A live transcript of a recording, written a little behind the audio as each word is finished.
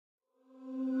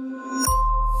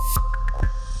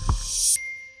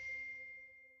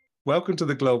Welcome to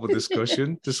the Global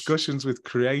Discussion, discussions with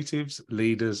creatives,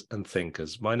 leaders, and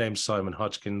thinkers. My name's Simon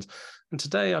Hodgkins, and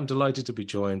today I'm delighted to be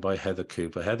joined by Heather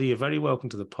Cooper. Heather, you're very welcome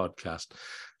to the podcast.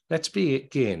 Let's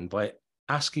begin by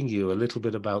asking you a little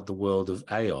bit about the world of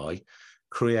AI,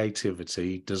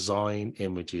 creativity, design,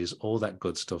 images, all that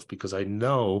good stuff, because I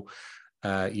know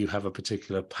you have a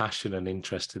particular passion and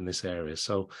interest in this area.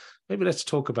 So maybe let's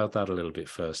talk about that a little bit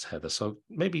first, Heather. So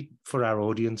maybe for our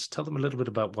audience, tell them a little bit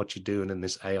about what you're doing in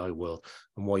this AI world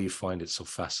and why you find it so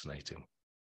fascinating.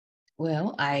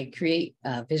 Well, I create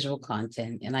visual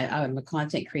content, and I'm a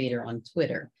content creator on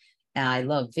Twitter. And I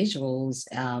love visuals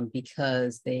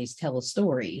because they tell a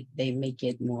story. They make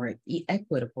it more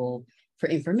equitable for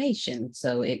information.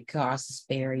 So it crosses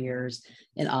barriers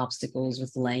and obstacles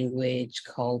with language,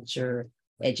 culture,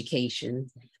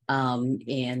 education.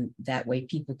 And that way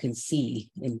people can see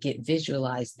and get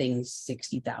visualize things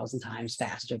 60,000 times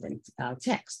faster than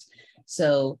text.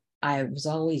 So I was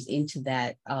always into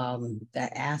that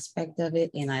aspect of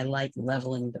it, and I like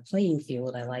leveling the playing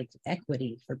field. I like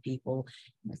equity for people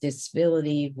with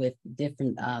disability, with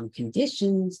different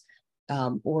conditions,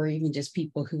 or even just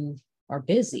people who are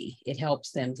busy. It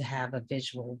helps them to have a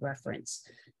visual reference.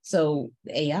 So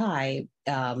AI,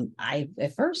 I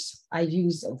at first I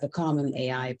use the common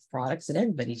AI products that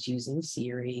everybody's using: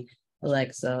 Siri,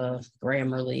 Alexa,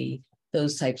 Grammarly,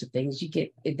 those types of things.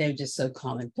 They're just so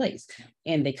commonplace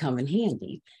and they come in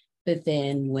handy. But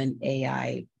then when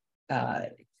AI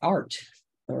art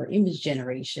or image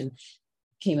generation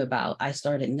came about, I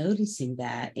started noticing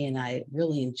that, and I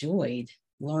really enjoyed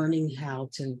learning how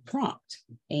to prompt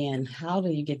and how do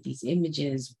you get these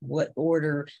images, what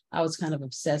order. I was kind of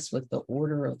obsessed with the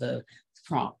order of the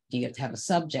prompt. Do you have to have a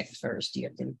subject first? Do you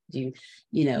have to do,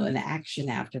 an action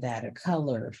after that, a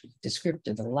color,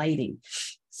 descriptive, the lighting?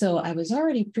 So I was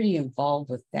already pretty involved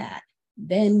with that.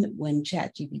 Then when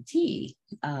ChatGPT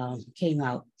came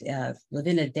out,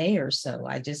 within a day or so,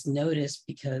 I just noticed,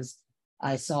 because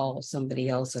I saw somebody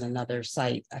else on another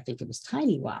site, I think it was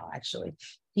TinyWow actually,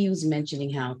 he was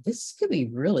mentioning how this could be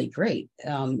really great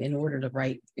in order to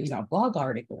write, blog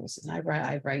articles. And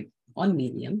I write on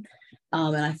Medium.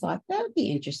 And I thought that would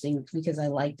be interesting because I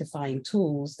like to find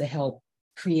tools to help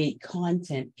create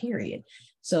content, period.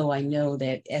 So I know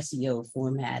that SEO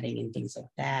formatting and things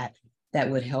like that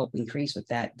would help increase with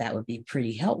that. That would be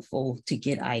pretty helpful to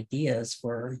get ideas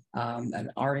for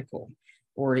an article,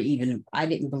 or to even, I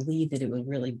didn't believe that it would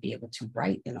really be able to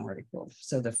write an article.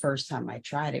 So the first time I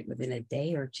tried it, within a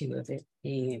day or two of it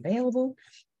being available,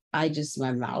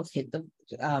 my mouth hit the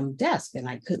desk, and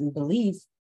I couldn't believe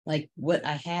like what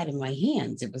I had in my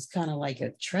hands. It was kind of like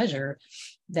a treasure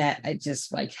that I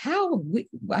just like,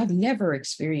 I've never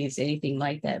experienced anything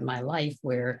like that in my life,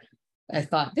 where I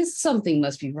thought something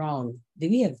must be wrong. Do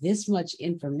we have this much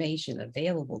information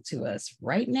available to us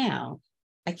right now?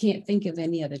 I can't think of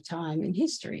any other time in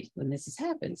history when this has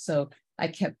happened. So I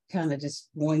kept kind of just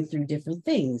going through different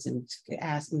things and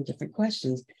asking different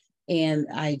questions. And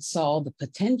I saw the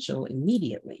potential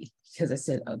immediately, because I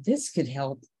said, oh, this could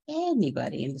help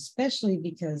anybody. And especially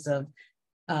because of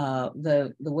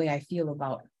the way I feel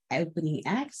about opening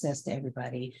access to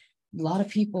everybody. A lot of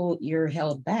people, you're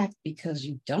held back because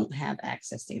you don't have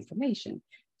access to information.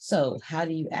 So how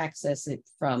do you access it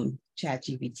from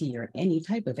ChatGPT or any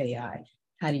type of AI?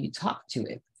 How do you talk to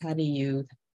it? How do you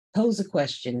pose a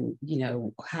question?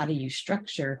 How do you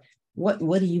structure? What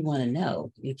do you want to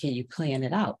know? Can you plan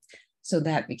it out? So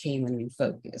that became a new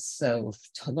focus. So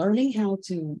learning how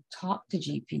to talk to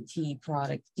GPT,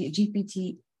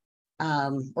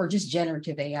 or just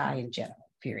generative AI in general,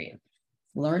 period.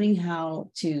 Learning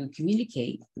how to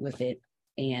communicate with it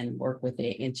and work with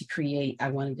it, and to create.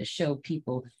 I wanted to show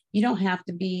people you don't have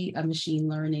to be a machine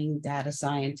learning data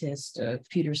scientist, a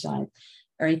computer science,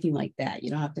 or anything like that. You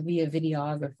don't have to be a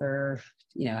videographer,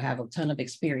 have a ton of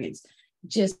experience.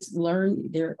 Just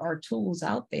learn. There are tools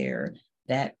out there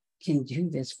that can do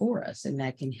this for us and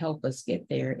that can help us get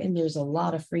there. And there's a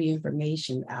lot of free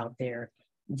information out there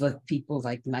with people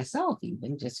like myself,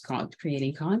 even just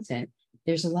creating content.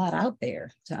 There's a lot out there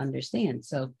to understand.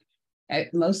 So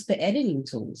most of the editing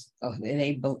tools,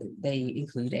 they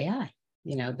include AI,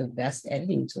 the best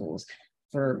editing tools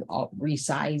for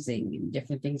resizing and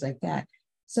different things like that.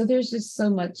 So there's just so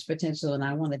much potential. And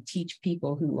I want to teach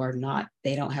people who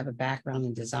they don't have a background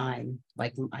in design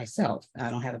like myself. I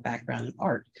don't have a background in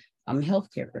art. I'm a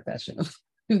healthcare professional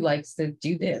who likes to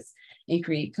do this and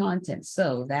create content.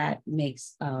 So that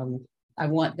makes, I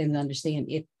want them to understand,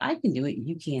 if I can do it,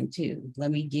 you can too.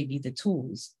 Let me give you the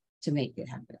tools to make it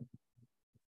happen.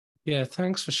 Yeah,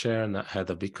 thanks for sharing that,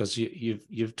 Heather, because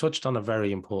you've touched on a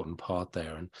very important part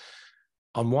there. And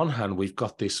on one hand, we've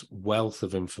got this wealth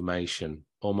of information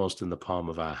almost in the palm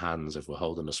of our hands if we're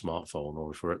holding a smartphone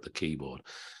or if we're at the keyboard.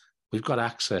 We've got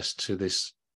access to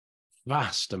this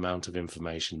vast amount of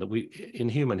information that in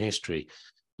human history,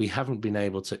 we haven't been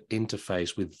able to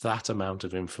interface with that amount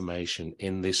of information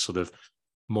in this sort of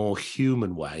more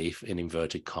human way, in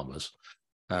inverted commas.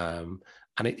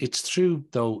 And it's true,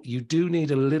 though, you do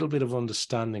need a little bit of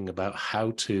understanding about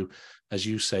how to, as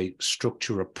you say,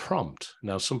 structure a prompt.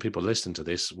 Now, some people listening to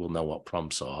this will know what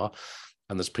prompts are.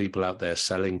 And there's people out there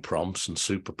selling prompts and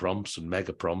super prompts and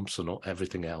mega prompts and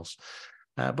everything else.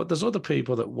 But there's other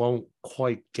people that won't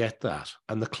quite get that.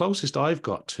 And the closest I've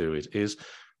got to it is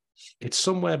it's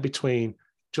somewhere between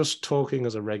just talking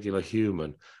as a regular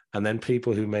human and then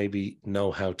people who maybe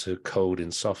know how to code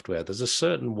in software. There's a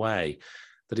certain way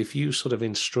that if you sort of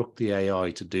instruct the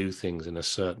AI to do things in a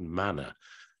certain manner,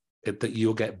 that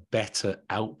you'll get better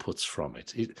outputs from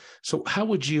it. So how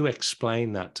would you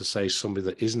explain that to, say, somebody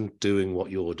that isn't doing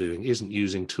what you're doing, isn't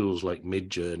using tools like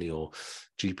Midjourney or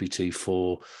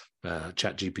GPT-4,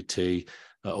 ChatGPT,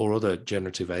 or other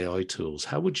generative AI tools?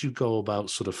 How would you go about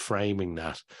sort of framing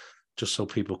that just so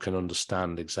people can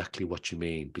understand exactly what you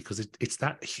mean? Because it's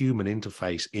that human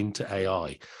interface into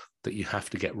AI that you have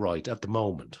to get right at the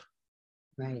moment.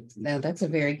 Right. Now, that's a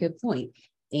very good point.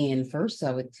 And first,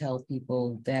 I would tell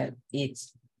people that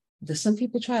some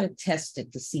people try to test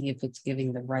it to see if it's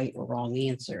giving the right or wrong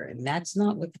answer. And that's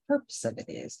not what the purpose of it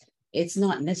is. It's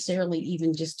not necessarily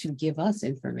even just to give us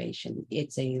information.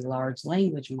 It's a large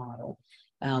language model,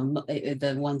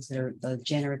 the ones that are the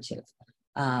generative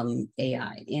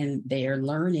AI, and they are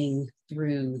learning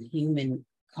through human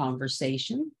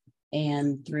conversation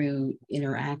and through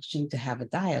interaction to have a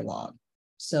dialogue.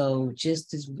 So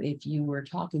just as if you were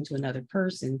talking to another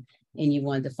person and you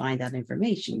wanted to find out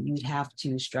information, you'd have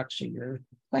to structure your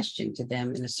question to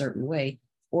them in a certain way,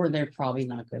 or they're probably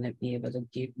not going to be able to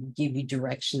give you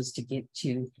directions to get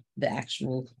to the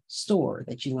actual store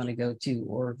that you want to go to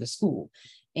or the school.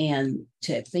 And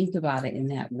to think about it in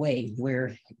that way,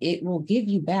 where it will give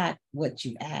you back what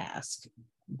you ask,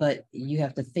 but you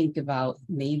have to think about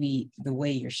maybe the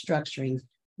way you're structuring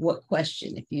what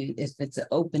question. If it's an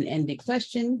open-ended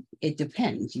question, it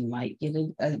depends. You might get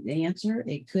an answer.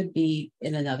 It could be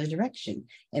in another direction,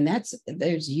 and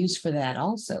there's use for that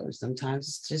also. Sometimes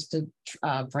it's just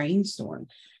a brainstorm,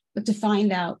 but to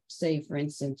find out, say for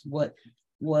instance,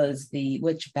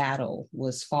 which battle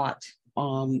was fought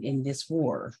in this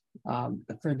war,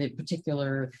 for the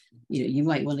particular, you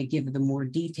might want to give them more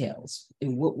details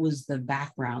and what was the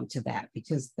background to that,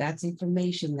 because that's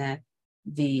information that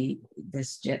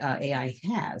this AI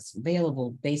has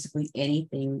available. Basically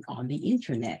anything on the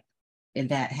internet, and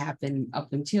that happened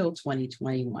up until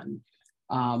 2021,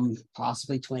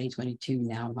 possibly 2022.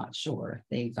 Now I'm not sure.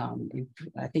 I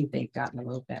think they've gotten a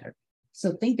little better.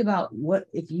 So think about what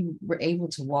if you were able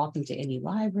to walk into any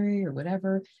library or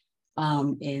whatever,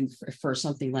 and for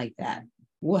something like that.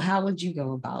 Well, how would you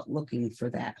go about looking for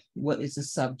that? What is the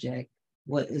subject?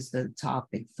 What is the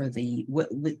topic for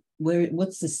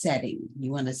what's the setting?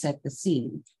 You want to set the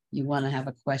scene. You want to have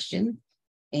a question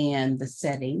and the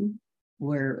setting,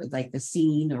 where like the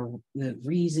scene or the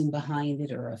reason behind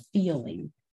it or a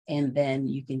feeling. And then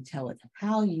you can tell it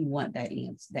how you want that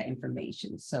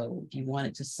information. So if you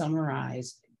wanted to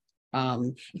summarize,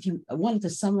 an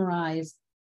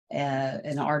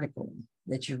article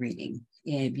that you're reading,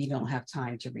 and if you don't have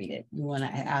time to read it, you want to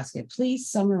ask it, please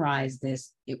summarize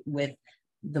this with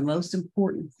the most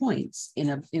important points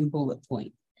in bullet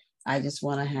point. I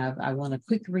want a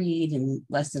quick read in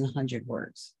less than 100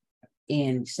 words,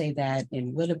 and say that.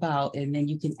 And what about, and then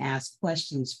you can ask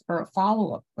questions for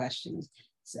follow-up questions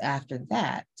after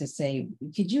that to say,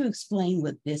 could you explain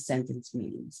what this sentence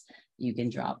means? You can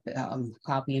drop,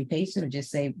 copy and paste it, or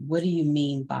just say, what do you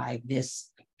mean by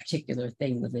this particular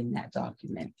thing within that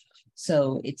document?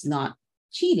 So it's not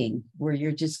cheating, where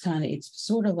you're just it's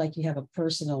sort of like you have a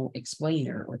personal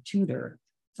explainer or tutor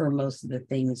for most of the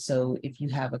things. So if you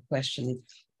have a question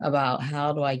about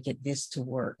how do I get this to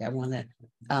work, I want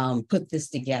to put this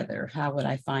together, how would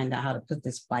I find out how to put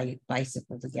this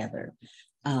bicycle together?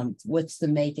 What's the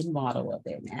make and model of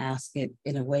it? And ask it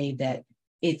in a way that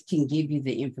it can give you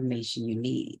the information you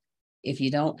need. If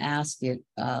you don't ask it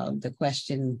the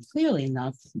question clearly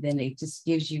enough, then it just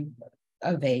gives you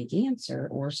a vague answer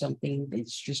or something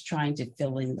that's just trying to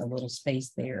fill in a little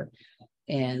space there,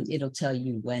 and it'll tell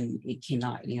you when it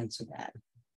cannot answer that.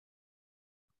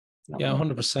 Yeah,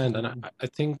 100%. And I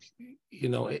think,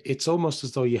 it's almost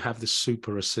as though you have this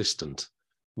super assistant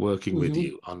working with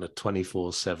you on a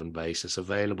 24/7 basis,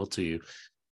 available to you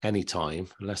any time,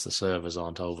 unless the servers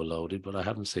aren't overloaded, but I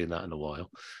haven't seen that in a while.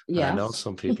 And I Yeah. know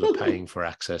some people are paying for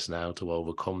access now to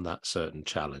overcome that certain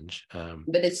challenge.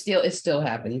 But it still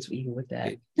happens even with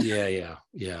that. Yeah.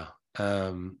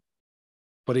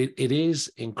 But it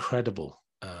is incredible.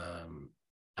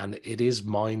 And it is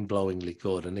mind-blowingly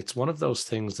good. And it's one of those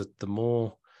things that the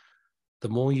more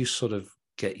you sort of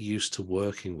get used to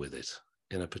working with it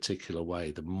in a particular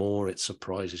way, the more it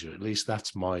surprises you. At least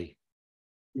that's my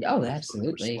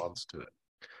Absolutely. response to it.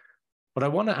 But I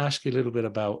want to ask you a little bit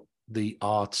about the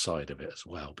art side of it as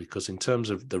well, because in terms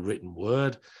of the written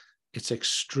word, it's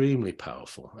extremely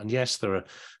powerful. And yes, there are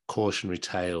cautionary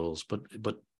tales, but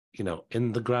you know,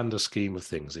 in the grander scheme of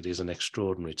things, it is an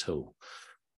extraordinary tool.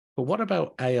 But what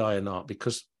about AI and art?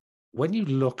 Because when you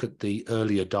look at the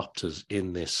early adopters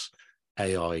in this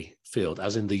AI field,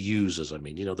 as in the users, I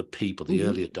mean, you know, the people, the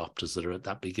early adopters that are at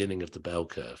that beginning of the bell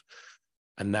curve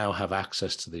and now have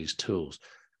access to these tools,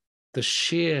 the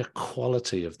sheer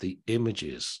quality of the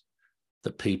images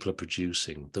that people are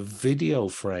producing, the video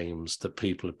frames that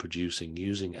people are producing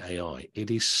using AI, it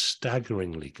is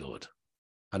staggeringly good.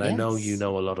 And I know you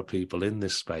know a lot of people in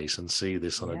this space and see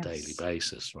this on a daily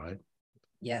basis, right?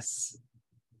 Yes.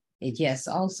 Yes,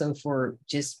 also for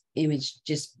just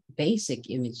basic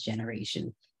image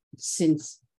generation,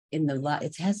 since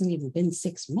it hasn't even been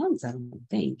 6 months, I don't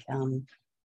think.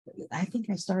 I think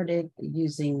I started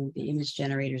using the image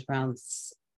generators around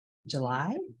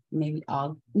July, maybe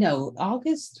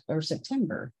August or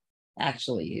September.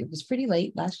 Actually, it was pretty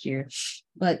late last year,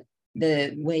 but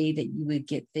the way that you would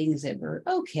get things that were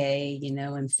okay, you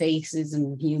know, and faces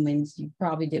and humans, you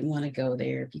probably didn't want to go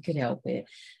there if you could help it,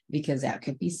 because that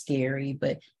could be scary.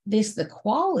 But the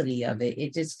quality of it,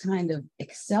 it just kind of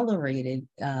accelerated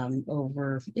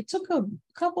over. It took a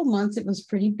couple months. It was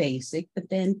pretty basic, but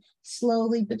then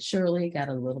slowly but surely it got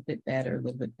a little bit better.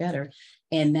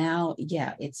 And now,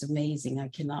 yeah, it's amazing. I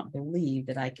cannot believe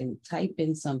that I can type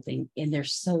in something, and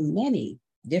there's so many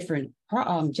different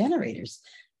generators.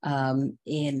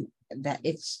 In that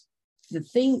it's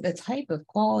the type of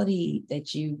quality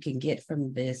that you can get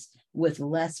from this with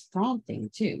less prompting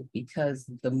too, because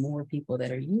the more people that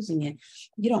are using it,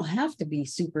 you don't have to be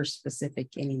super specific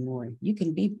anymore. You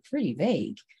can be pretty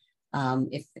vague.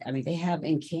 They have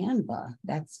in Canva,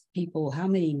 that's people, how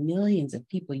many millions of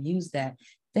people use that.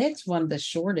 That's one of the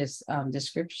shortest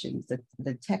descriptions,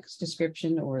 the text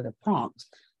description or the prompt,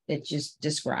 that's just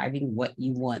describing what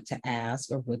you want to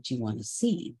ask or what you want to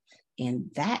see.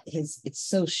 And it's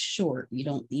so short, you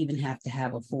don't even have to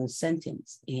have a full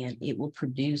sentence, and it will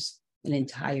produce an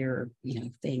entire,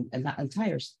 thing, an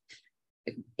entire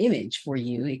image for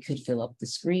you. It could fill up the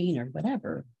screen or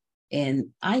whatever. And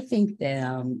I think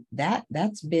that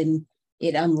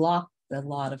it unlocked a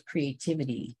lot of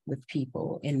creativity with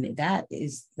people. And that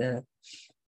is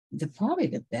probably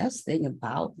the best thing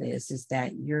about this, is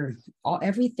that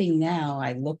everything now,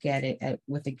 I look at it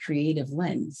with a creative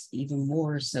lens, even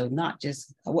more so, not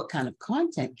just what kind of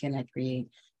content can I create.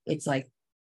 It's like,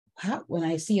 when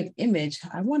I see an image,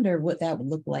 I wonder what that would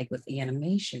look like with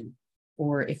animation,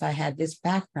 or if I had this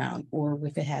background, or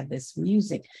if it had this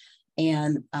music.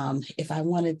 And if I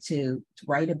wanted to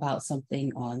write about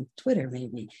something on Twitter,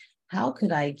 maybe, how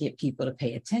could I get people to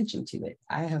pay attention to it?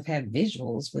 I have had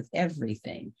visuals with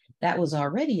everything. That was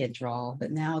already a draw,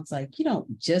 but now it's like, you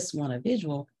don't just want a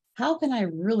visual. How can I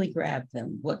really grab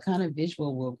them? What kind of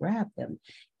visual will grab them?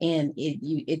 And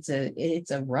it's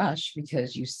a rush,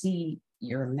 because you see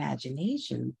your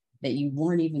imagination that you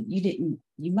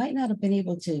might not have been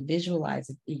able to visualize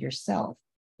it yourself.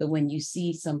 But when you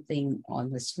see something on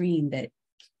the screen that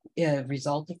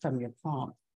resulted from your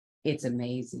prompt, it's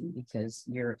amazing, because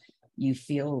you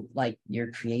feel like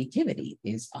your creativity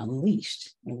is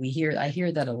unleashed. And I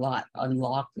hear that a lot,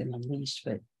 unlocked and unleashed,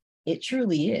 but it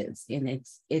truly is. And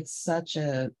it's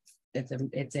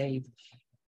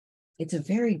a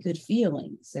very good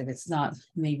feeling. So it's not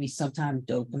maybe sometimes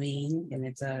dopamine and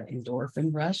it's a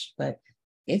endorphin rush, but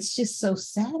it's just so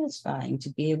satisfying to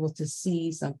be able to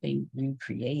see something you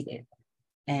created.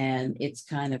 And it's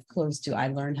kind of close to, I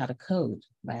learned how to code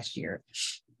last year.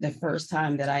 The first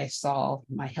time that I saw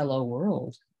my hello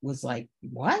world was like,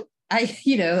 what?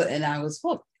 And I was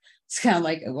hooked. It's kind of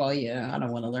like, well, I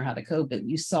don't want to learn how to code, but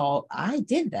I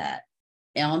did that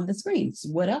on the screen. So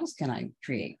what else can I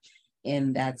create?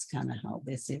 And that's kind of how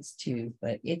this is too.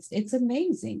 But it's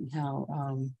amazing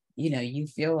how, you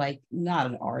feel like not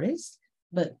an artist,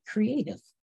 but creative.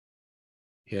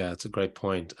 Yeah, it's a great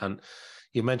point. And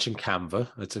you mentioned Canva.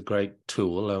 It's a great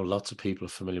tool. Lots of people are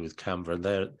familiar with Canva, and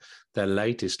their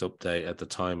latest update at the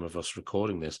time of us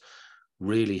recording this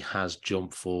really has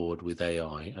jumped forward with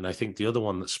AI. And I think the other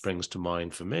one that springs to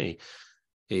mind for me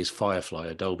is Firefly,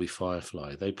 Adobe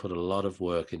Firefly. They put a lot of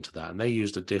work into that, and they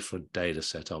used a different data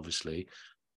set, obviously,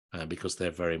 because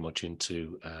they're very much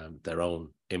into their own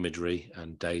imagery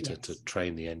and data to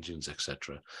train the engines,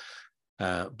 etc.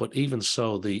 But even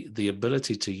so, the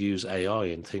ability to use AI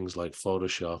in things like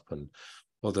Photoshop and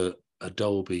other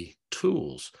Adobe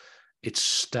tools, it's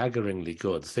staggeringly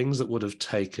good. Things that would have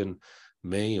taken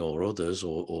me or others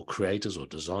or creators or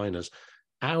designers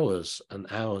hours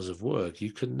and hours of work,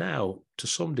 you can now, to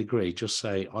some degree, just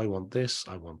say, I want this,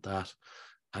 I want that,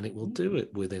 and it will do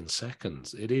it within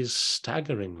seconds. It is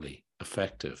staggeringly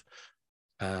effective.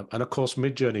 And of course,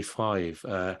 Midjourney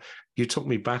 5, you took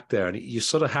me back there, and you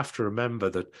sort of have to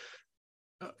remember that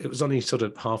it was only sort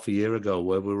of half a year ago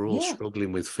where we were all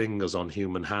struggling with fingers on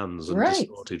human hands and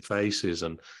distorted faces,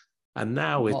 and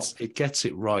now it gets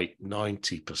it right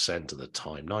 90% of the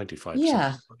time, 95%.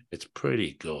 Yeah, it's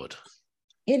pretty good.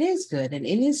 it is good, and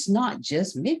it is not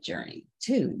just Midjourney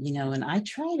too, and I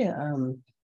try to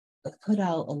put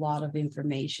out a lot of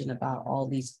information about all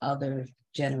these other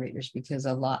generators, because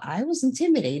I was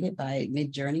intimidated by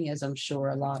Midjourney, as I'm sure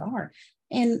a lot are.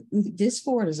 And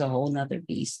Discord is a whole nother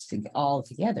beast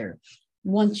altogether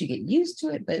once you get used to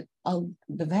it. But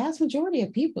the vast majority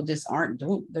of people just aren't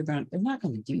doing, they're not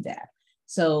going to do that.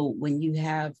 So when you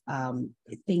have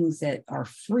things that are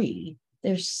free,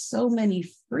 there's so many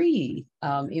free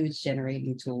image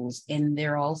generating tools, and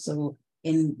they're also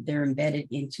they're embedded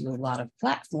into a lot of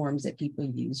platforms that people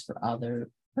use for other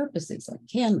purposes, like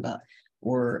Canva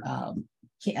or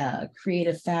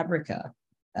Creative Fabrica,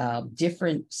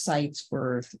 different sites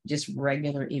for just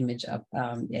regular image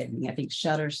editing. I think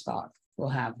Shutterstock will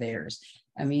have theirs.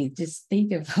 I mean, just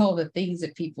think of all the things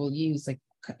that people use, like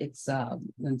it's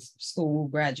school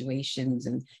graduations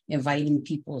and inviting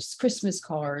people's Christmas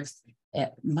cards.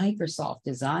 At Microsoft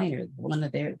Designer,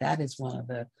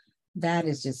 that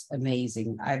is just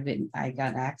amazing. I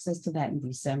got access to that in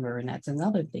December, and that's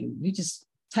another thing. You just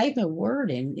type a word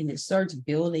in, and it starts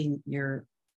building your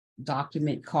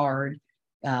document card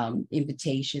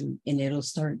invitation, and it'll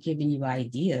start giving you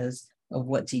ideas of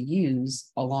what to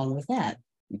use along with that.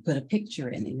 You put a picture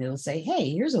in, and it'll say,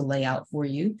 "Hey, here's a layout for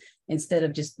you," instead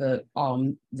of just the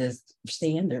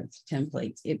standard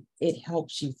templates. It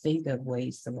helps you think of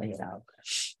ways to lay it out.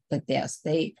 But yes,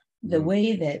 the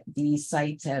way that these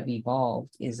sites have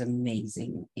evolved is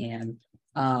amazing, and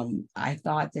I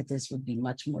thought that this would be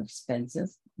much more expensive,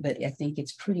 but I think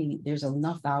there's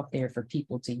enough out there for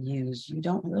people to use. You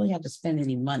don't really have to spend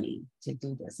any money to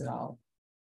do this at all.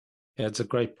 Yeah, it's a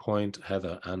great point,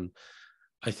 Heather. And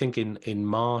I think in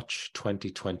March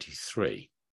 2023,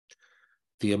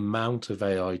 the amount of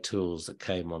AI tools that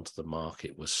came onto the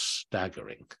market was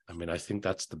staggering. I mean, I think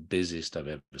that's the busiest I've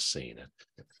ever seen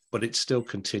it. But it still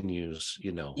continues,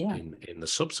 in the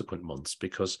subsequent months,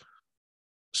 because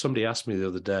somebody asked me the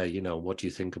other day, what do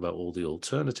you think about all the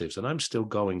alternatives? And I'm still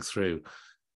going through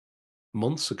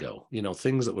months ago,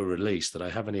 things that were released that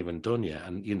I haven't even done yet.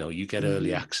 And, you get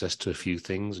early access to a few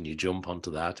things and you jump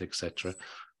onto that, etc.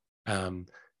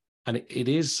 And it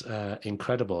is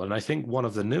incredible. And I think one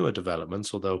of the newer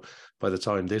developments, although by the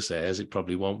time this airs, it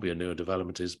probably won't be a newer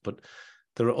development, but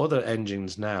there are other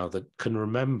engines now that can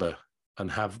remember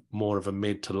and have more of a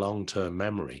mid to long-term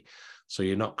memory. So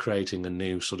you're not creating a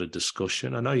new sort of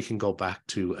discussion. I know you can go back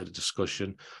to a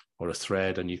discussion or a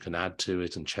thread and you can add to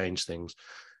it and change things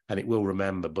and it will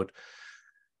remember. But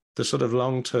the sort of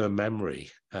long-term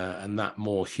memory and that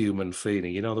more human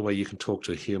feeling, the way you can talk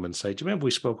to a human, say, do you remember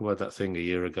we spoke about that thing a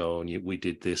year ago and we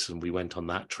did this and we went on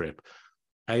that trip?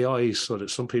 AI is sort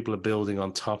of, some people are building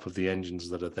on top of the engines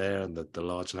that are there and the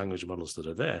large language models that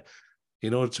are there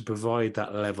in order to provide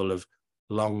that level of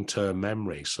long-term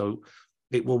memory. So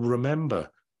it will remember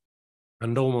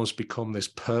and almost become this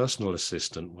personal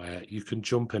assistant where you can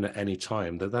jump in at any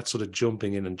time, that sort of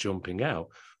jumping in and jumping out.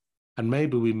 And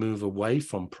maybe we move away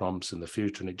from prompts in the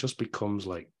future and it just becomes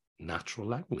like natural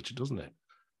language, doesn't it?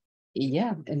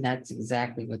 Yeah, and that's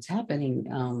exactly what's happening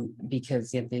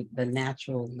because the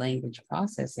natural language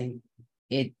processing,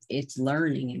 it's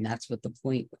learning, and that's what the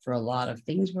point for a lot of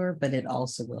things were, but it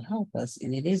also will help us.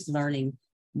 And it is learning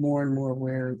more and more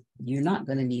where you're not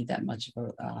going to need that much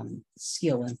of a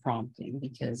skill in prompting,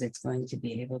 because it's going to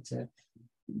be able to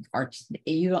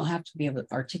you don't have to be able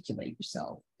to articulate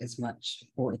yourself as much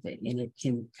for it, and it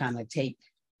can kind of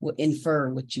infer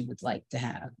what you would like to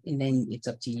have, and then it's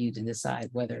up to you to decide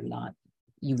whether or not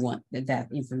you want that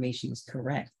information is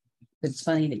correct. But it's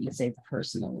funny that you say the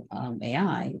personal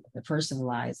AI, the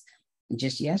personalized.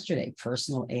 Just yesterday,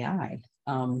 personal AI.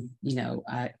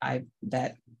 I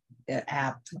that an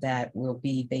app that will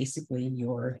be basically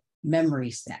your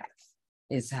memory stack,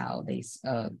 is how they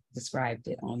described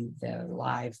it on the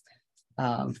live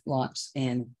launch.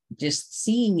 And just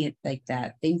seeing it like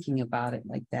that, thinking about it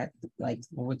like that, like,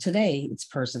 well, today it's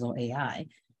personal AI.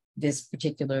 This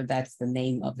particular, that's the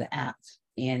name of the app.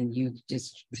 And you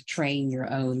just train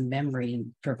your own memory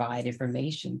and provide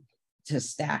information to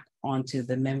stack onto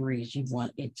the memories you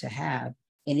want it to have.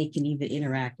 And it can even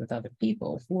interact with other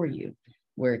people for you,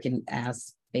 where it can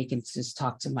ask, they can just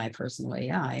talk to my personal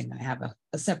AI, and I have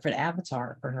a separate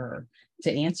avatar for her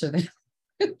to answer them.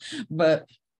 But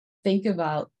think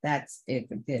about, that's it.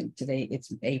 Again, today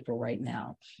it's April right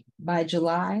now. By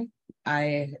July,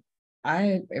 I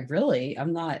really,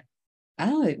 I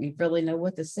don't really know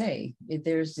what to say.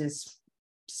 There's just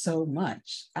so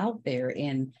much out there,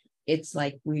 and it's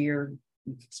like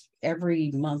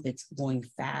every month it's going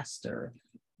faster.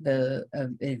 The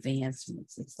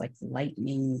advancements, it's like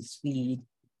lightning speed,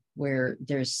 where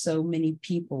there's so many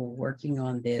people working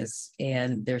on this,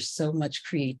 and there's so much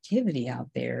creativity out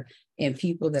there, and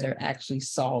people that are actually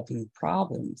solving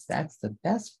problems. That's the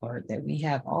best part, that we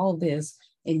have all this.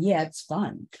 And yeah, it's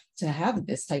fun to have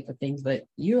this type of thing, but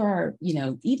you are,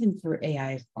 even for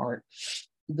AI art,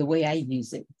 the way I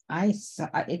use it,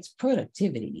 it's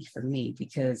productivity for me,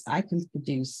 because I can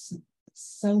produce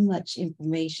so much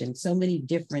information, so many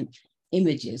different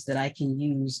images that I can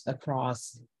use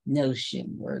across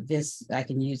Notion, or this, I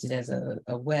can use it as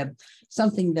a web,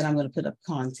 something that I'm going to put up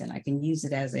content. I can use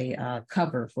it as a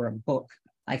cover for a book.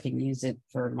 I can use it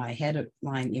for my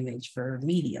headline image for a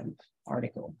Medium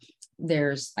article.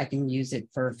 I can use it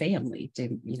for family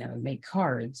to, make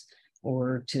cards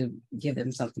or to give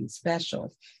them something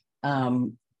special.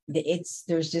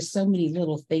 There's just so many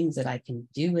little things that I can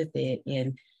do with it.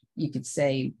 And you could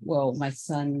say, well, my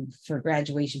son, for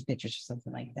graduation pictures or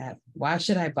something like that, why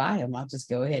should I buy them? I'll just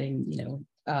go ahead and,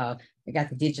 I got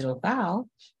the digital file.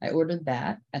 I ordered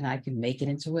that, and I can make it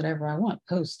into whatever I want,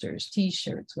 posters,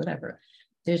 T-shirts, whatever.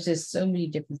 There's just so many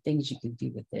different things you can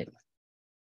do with it.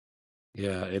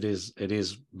 Yeah, it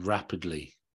is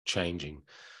rapidly changing.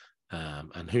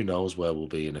 And who knows where we'll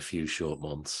be in a few short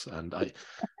months. And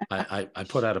I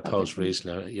put out a post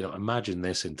recently, imagine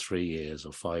this in 3 years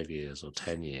or 5 years or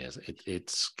 10 years.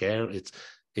 It's scary.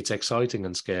 It's exciting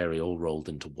and scary all rolled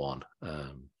into one.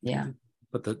 Yeah.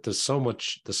 But there's so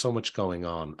much going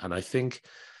on. And I think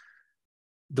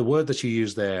the word that you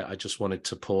used there, I just wanted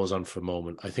to pause on for a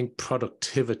moment. I think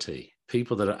productivity,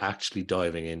 people that are actually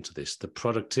diving into this, the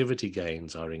productivity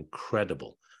gains are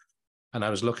incredible. And I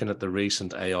was looking at the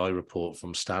recent AI report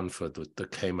from Stanford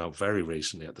that came out very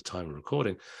recently at the time of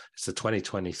recording. It's the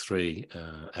 2023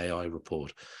 AI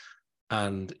report.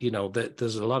 And,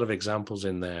 there's a lot of examples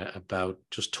in there about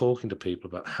just talking to people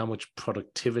about how much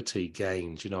productivity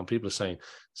gains, people are saying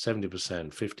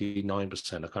 70%,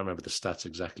 59%. I can't remember the stats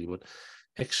exactly, but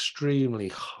extremely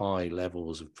high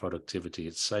levels of productivity.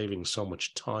 It's saving so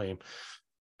much time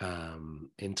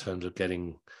in terms of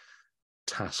getting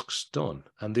tasks done.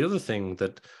 And the other thing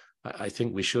that I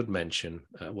think we should mention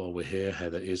while we're here,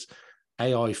 Heather, is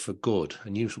AI for good.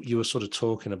 And you were sort of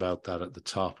talking about that at the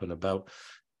top, and about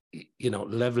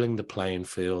leveling the playing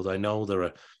field. I know there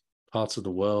are parts of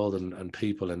the world and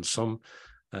people in some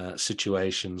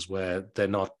situations where they're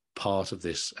not part of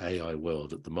this AI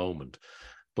world at the moment,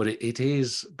 but it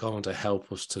is going to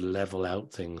help us to level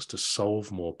out things, to solve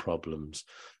more problems,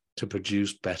 to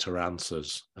produce better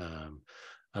answers.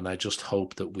 And I just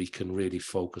hope that we can really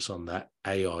focus on that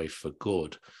AI for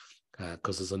good,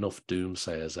 because there's enough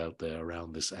doomsayers out there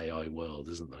around this AI world,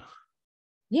 isn't there?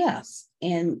 Yes.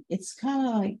 And it's kind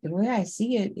of like, the way I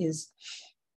see it is,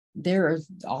 there are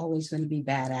always going to be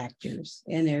bad actors,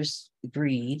 and there's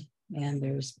greed, and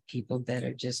there's people that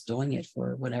are just doing it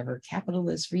for whatever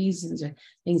capitalist reasons or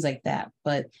things like that.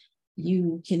 But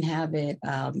you can have it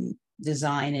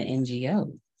design an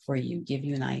NGO for you, give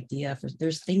you an idea.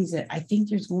 There's things that I think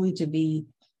there's going to be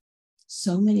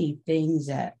so many things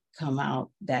that come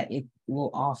out that it will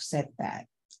offset that.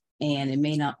 And it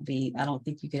may not be, I don't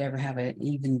think you could ever have an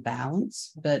even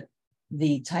balance, but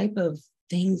the type of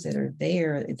things that are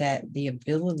there, that the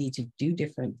ability to do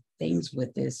different things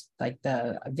with this, like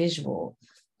the visual,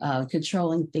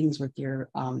 controlling things with your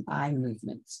eye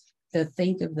movements, to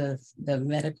think of the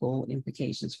medical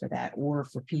implications for that, or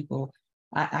for people.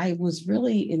 I was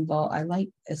really involved. I like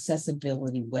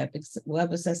accessibility, web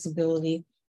accessibility,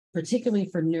 particularly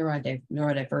for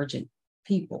neurodivergent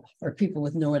people, or people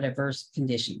with neurodiverse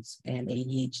conditions, and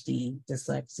ADHD,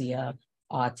 dyslexia,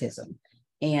 autism.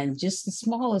 And just the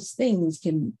smallest things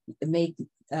can make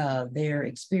their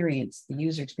experience, the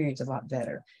user experience, a lot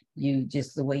better. You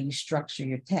just the way you structure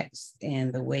your text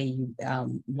and the way you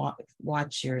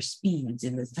watch your speeds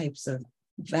and the types of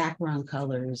background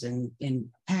colors and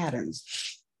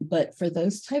patterns. But for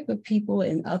those type of people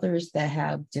and others that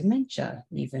have dementia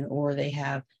even, or they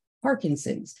have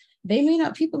Parkinson's,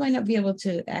 people might not be able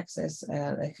to access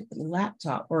a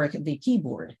laptop or the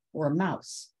keyboard or a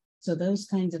mouse. So those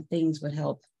kinds of things would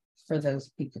help for those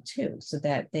people too, so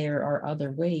that there are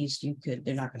other ways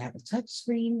they're not going to have a touch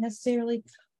screen necessarily.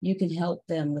 You can help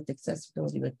them with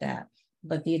accessibility with that.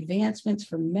 But the advancements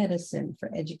for medicine,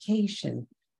 for education,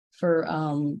 for,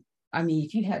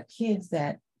 if you have kids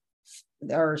that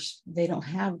they don't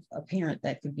have a parent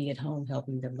that could be at home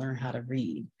helping them learn how to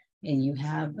read, and you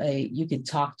can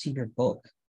talk to your book,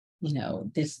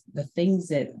 the things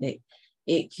that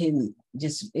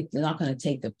it's not going to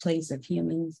take the place of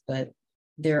humans, but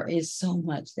there is so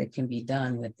much that can be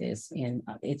done with this. And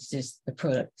it's just the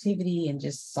productivity and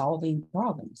just solving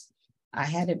problems. I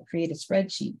had to create a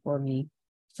spreadsheet for me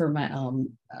for my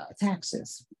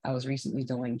taxes. I was recently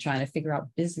trying to figure out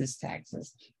business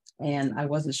taxes, and I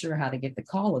wasn't sure how to get the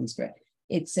columns correct.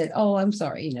 It said, "Oh, I'm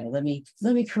sorry, let me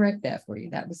correct that for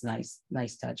you." That was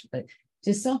nice touch. But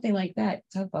just something like that,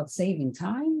 talk about saving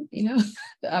time,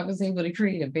 I was able to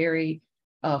create a very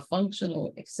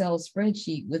functional Excel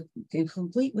spreadsheet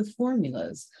complete with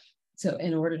formulas. So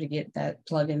in order to get that,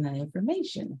 plug in that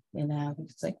information, and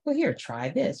it's like, well, here, try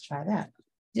this, try that.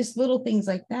 Just little things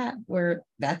like that, where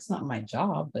that's not my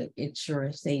job, but it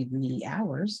sure saved me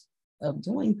hours of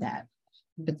doing that.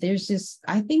 But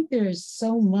I think there's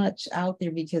so much out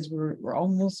there, because we're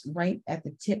almost right at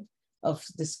the tip of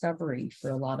discovery for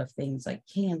a lot of things like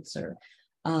cancer,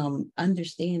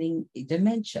 understanding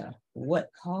dementia, what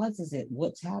causes it,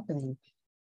 what's happening.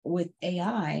 With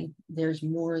AI, there's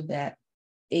more that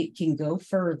it can go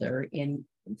further and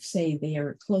say they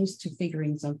are close to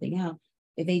figuring something out.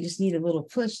 If they just need a little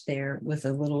push there with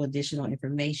a little additional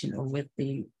information, or with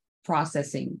the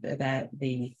processing that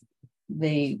the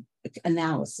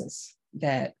analysis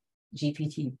that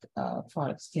GPT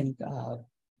products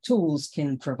tools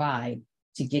can provide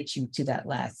to get you to that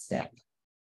last step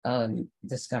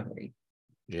discovery.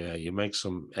 Yeah, you make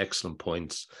some excellent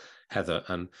points, Heather.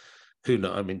 And who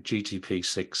knows? GTP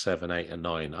 6, 7, 8, and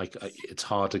 9. It's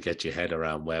hard to get your head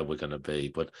around where we're going to be,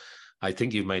 but I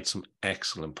think you've made some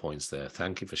excellent points there.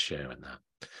 Thank you for sharing that.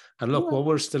 And look, while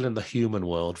we're still in the human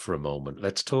world for a moment,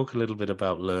 let's talk a little bit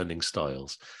about learning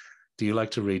styles. Do you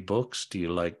like to read books? Do you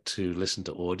like to listen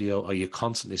to audio? Are you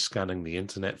constantly scanning the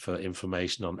internet for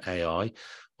information on AI?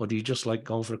 Or do you just like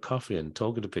going for a coffee and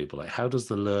talking to people? Like, how does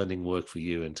the learning work for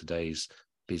you in today's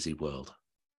busy world?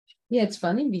 Yeah, it's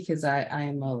funny because I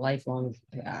am a lifelong,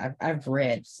 I've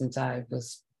read since I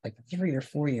was like 3 or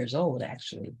 4 years old,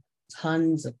 actually,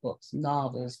 tons of books,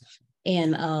 novels.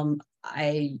 And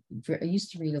I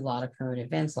used to read a lot of current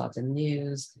events, lots of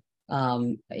news,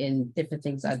 and different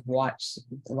things. I've watched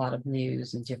a lot of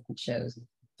news and different shows.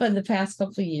 But in the past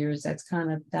couple of years, that's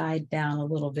kind of died down a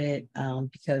little bit,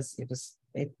 because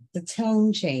the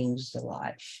tone changed a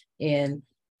lot. And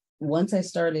once I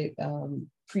started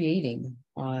creating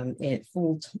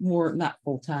not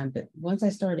full time, but once I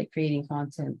started creating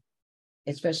content,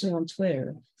 especially on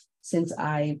Twitter, since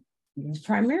I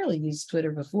primarily used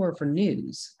Twitter before for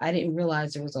news, I didn't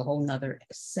realize there was a whole nother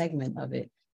segment of it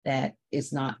that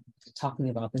is not talking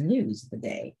about the news of the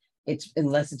day.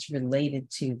 Unless it's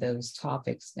related to those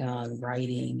topics,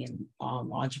 writing and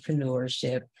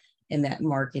entrepreneurship and that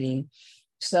marketing.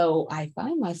 So I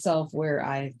find myself where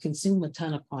I consume a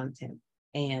ton of content,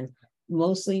 and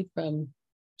mostly from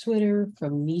Twitter,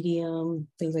 from Medium,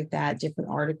 things like that, different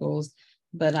articles,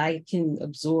 but I can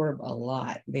absorb a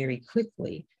lot very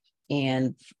quickly,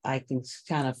 and I can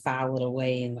kind of file it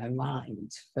away in my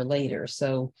mind for later.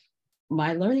 So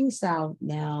my learning style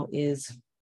now is,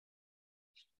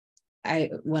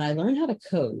 when I learned how to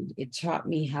code, it taught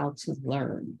me how to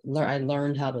learn. I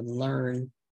learned how to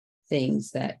learn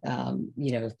things that,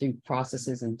 through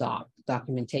processes and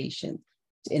documentation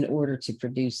in order to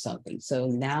produce something. So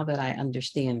now that I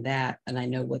understand that and I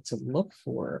know what to look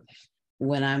for,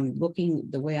 when I'm looking,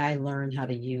 the way I learn how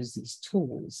to use these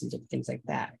tools and different things like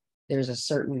that, there's a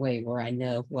certain way where I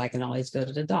know, well, I can always go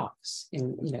to the docs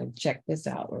and, check this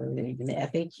out, or even the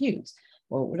FAQs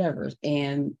or whatever.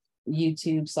 And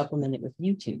YouTube, supplement it with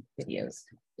YouTube videos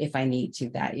if I need to.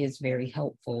 That is very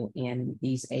helpful. And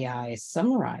these AI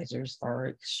summarizers are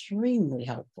extremely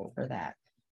helpful for that.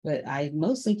 But I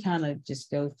mostly kind of just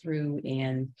go through,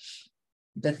 and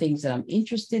the things that I'm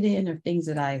interested in, or things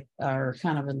that are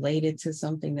kind of related to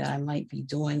something that I might be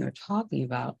doing or talking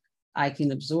about, I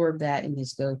can absorb that and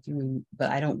just go through, but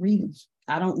I don't read.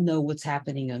 I don't know what's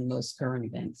happening on most current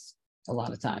events a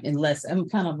lot of time, unless I'm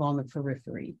kind of on the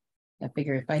periphery. I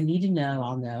figure if I need to know,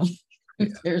 I'll know. Yeah.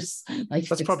 If there's like,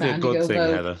 That's if it's probably a time to good go thing,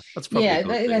 vote. Heather. That's probably a Yeah,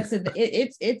 good thing. that's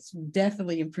it. It's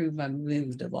definitely improved my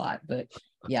mood a lot. But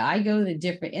yeah, I go to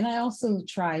different, and I also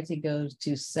try to go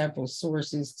to several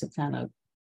sources to kind of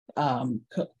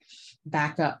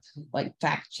back up, like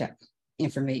fact check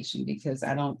information, because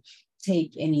I don't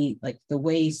take any, like the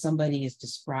way somebody is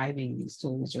describing these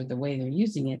tools or the way they're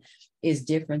using it is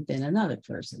different than another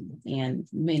person, and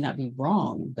may not be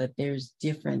wrong, but there's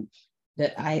different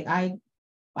that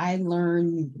I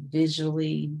learn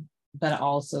visually, but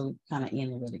also kind of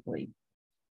analytically.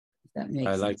 If that I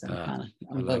makes like sense. I'm that. kind of,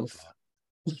 I I'm like both.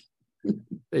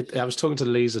 that. I was talking to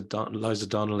Liza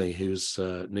Donnelly, who's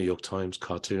a New York Times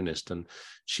cartoonist, and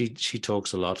she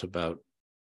talks a lot about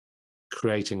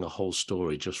creating a whole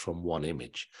story just from one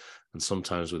image, and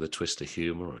sometimes with a twist of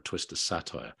humor or a twist of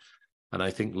satire. And I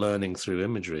think learning through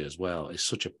imagery as well is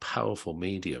such a powerful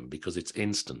medium because it's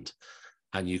instant,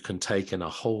 and you can take in a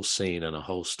whole scene and a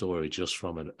whole story just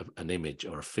from an image,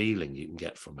 or a feeling you can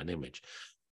get from an image.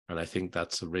 And I think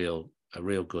that's a real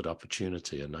good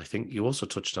opportunity. And I think you also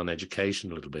touched on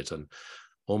education a little bit, and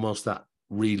almost that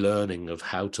relearning of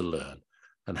how to learn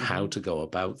and how to go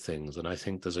about things. And I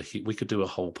think we could do a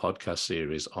whole podcast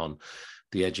series on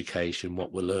the education,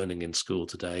 what we're learning in school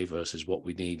today versus what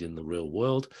we need in the real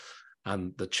world,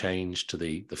 and the change to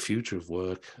the future of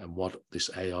work, and what this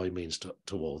AI means to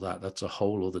all that. That's a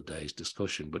whole other day's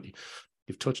discussion, but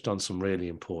you've touched on some really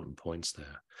important points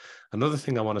there. Another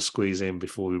thing I want to squeeze in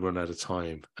before we run out of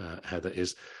time, Heather,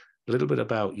 is a little bit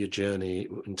about your journey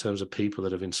in terms of people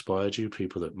that have inspired you,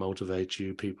 people that motivate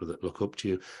you, people that look up to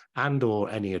you, and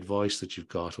or any advice that you've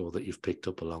got or that you've picked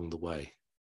up along the way.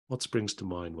 What springs to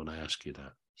mind when I ask you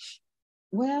that?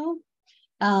 Well,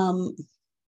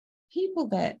 people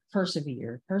that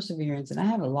perseverance, and I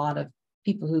have a lot of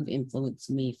people who've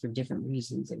influenced me for different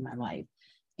reasons in my life.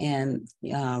 And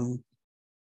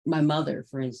my mother,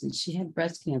 for instance, she had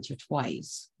breast cancer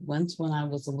twice. Once when I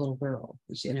was a little girl,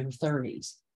 she in her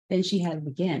 30s. Then she had it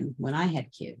again when I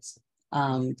had kids.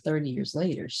 30 years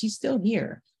later, she's still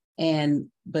here.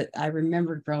 But I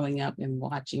remember growing up and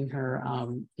watching her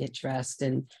get dressed,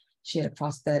 and she had a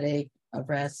prosthetic, a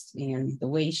breast, and the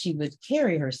way she would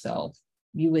carry herself,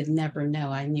 you would never know.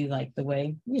 I knew, like, the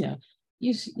way,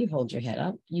 you hold your head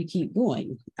up, you keep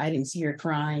going. I didn't see her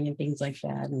crying and things like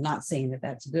that. I'm not saying that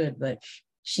that's good, but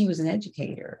she was an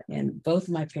educator, and both of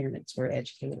my parents were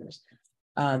educators.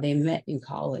 They met in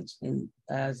college, and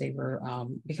as they were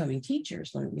becoming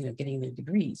teachers, getting their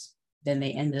degrees. Then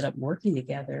they ended up working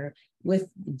together with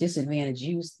disadvantaged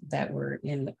youth that were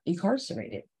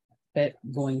incarcerated, but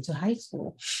going to high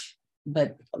school.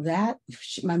 But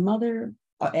my mother,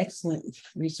 excellent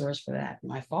resource for that.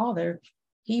 My father,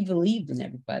 he believed in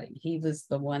everybody. He was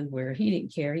the one where he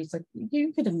didn't care. He's like,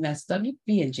 you could have messed up, you could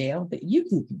be in jail, but you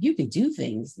can do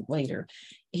things later.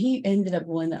 He ended up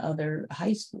going to other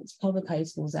high schools, public high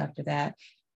schools after that.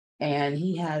 And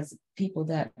he has people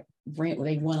that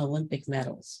they won Olympic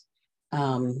medals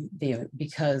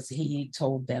because he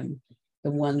told them.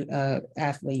 The one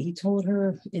athlete, he told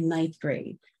her in 9th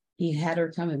grade, he had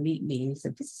her come and meet me. He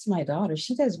said, this is my daughter.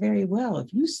 She does very well.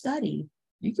 If you study,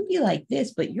 you can be like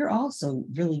this, but you're also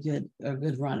really a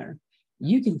good runner.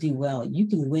 You can do well. You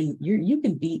can win. You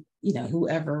can beat,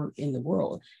 whoever in the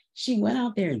world. She went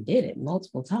out there and did it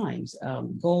multiple times,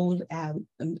 gold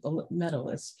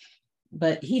medalist.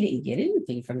 But he didn't get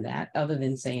anything from that other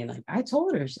than saying, like, I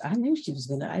told her, I knew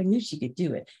she could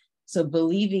do it. So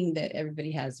believing that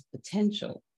everybody has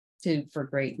potential for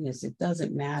greatness, it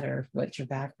doesn't matter what your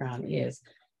background is.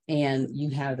 And you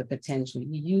have the potential,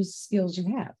 you use the skills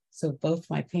you have. So both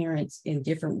my parents, in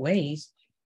different ways,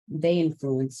 they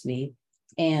influenced me.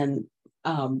 And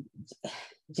I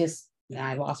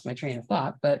lost my train of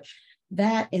thought, but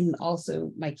that, and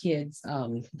also my kids,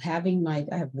 I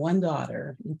have one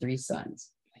daughter and 3 sons.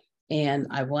 And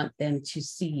I want them to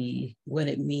see what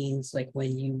it means, like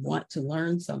when you want to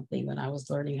learn something. When I was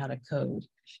learning how to code,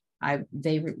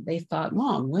 they thought,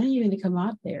 Mom, when are you going to come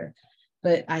out there?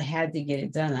 But I had to get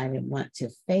it done. I didn't want to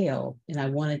fail, and I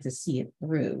wanted to see it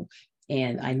through.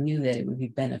 And I knew that it would be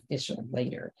beneficial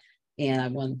later. And I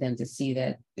wanted them to see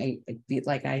that,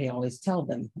 like I always tell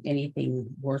them, anything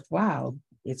worthwhile,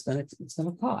 it's gonna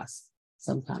cost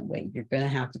some kind of way. You're gonna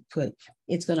have to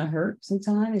it's gonna hurt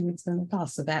sometime, and it's gonna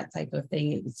cost. So that type of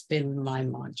thing, it's been my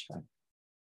mantra.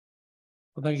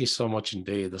 Well, thank you so much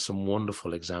indeed. There's some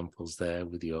wonderful examples there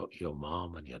with your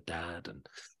mom and your dad. And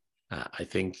I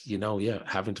think,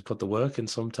 having to put the work in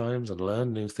sometimes and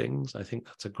learn new things. I think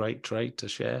that's a great trait to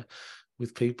share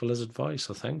with people as advice.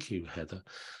 So thank you, Heather.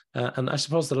 And I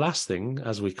suppose the last thing,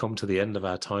 as we come to the end of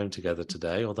our time together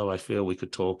today, although I feel we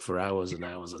could talk for hours and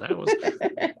hours and hours,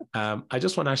 I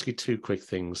just want to ask you two quick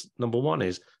things. Number one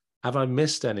is, have I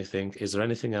missed anything? Is there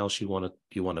anything else you want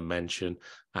to mention?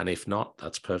 And if not,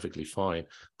 that's perfectly fine.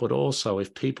 But also,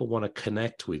 if people want to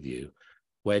connect with you,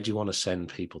 where do you want to send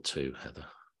people to, Heather?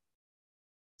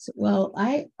 Well,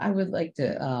 I would like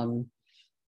to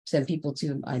send people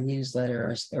to my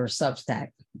newsletter or Substack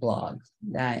blog.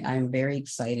 I'm very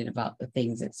excited about the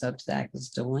things that Substack is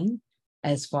doing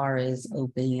as far as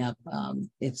opening up.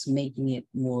 It's making it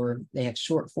more, they have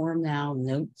short form now,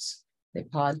 notes, the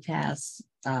podcasts,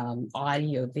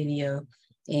 audio, video,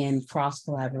 and cross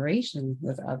collaboration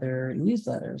with other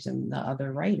newsletters and the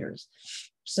other writers.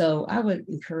 So I would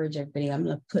encourage everybody, I'm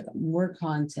going to put more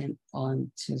content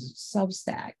onto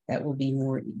Substack that will be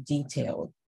more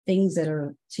detailed. Things that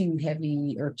are too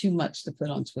heavy or too much to put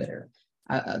on Twitter.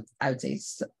 I would say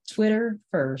Twitter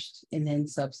first and then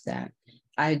Substack.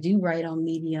 I do write on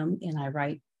Medium, and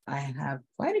I have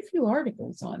quite a few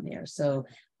articles on there. So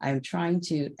I'm trying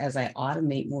to, as I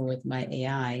automate more with my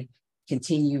AI,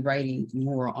 continue writing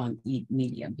more on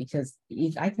Medium, because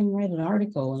if I can write an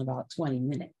article in about 20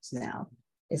 minutes now,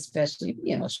 especially,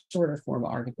 shorter form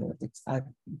article, I've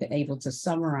been able to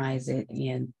summarize it,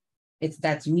 and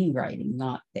that's me writing,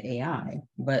 not the AI.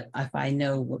 But if I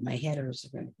know what my headers are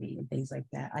going to be and things like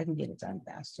that, I can get it done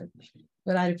faster.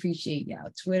 But I'd appreciate,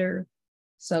 Twitter,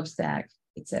 Substack.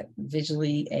 It's at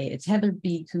it's Heather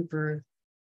B. Cooper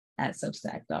at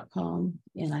substack.com.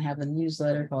 And I have a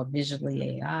newsletter called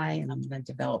Visually AI, and I'm going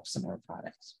to develop some more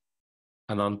products.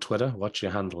 And on Twitter, what's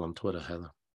your handle on Twitter,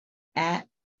 Heather? At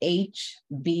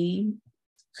HB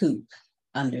Coop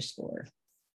 _.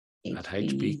 At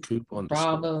HB Coop _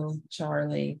 Bravo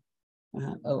Charlie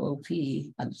OOP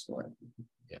 _.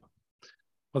 Yeah.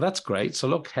 Well, that's great. So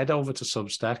look, head over to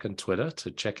Substack and Twitter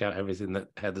to check out everything that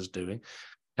Heather's doing.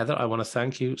 Heather, I want to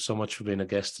thank you so much for being a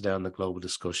guest today on the Global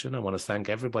Discussion. I want to thank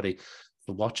everybody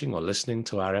for watching or listening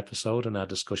to our episode and our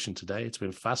discussion today. It's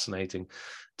been fascinating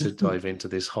to dive into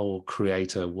this whole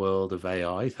creator world of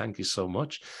AI. Thank you so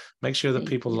much. Make sure that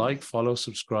people like, follow,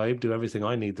 subscribe, do everything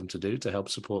I need them to do to help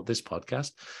support this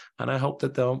podcast. And I hope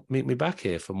that they'll meet me back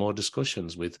here for more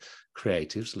discussions with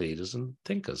creatives, leaders, and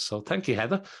thinkers. So thank you,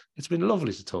 Heather. It's been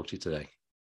lovely to talk to you today.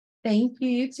 Thank you,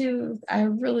 you too. I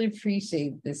really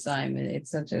appreciate this, Simon.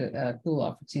 It's such a cool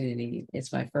opportunity.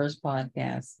 It's my first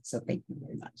podcast, so thank you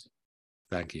very much.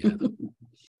 Thank you, Heather.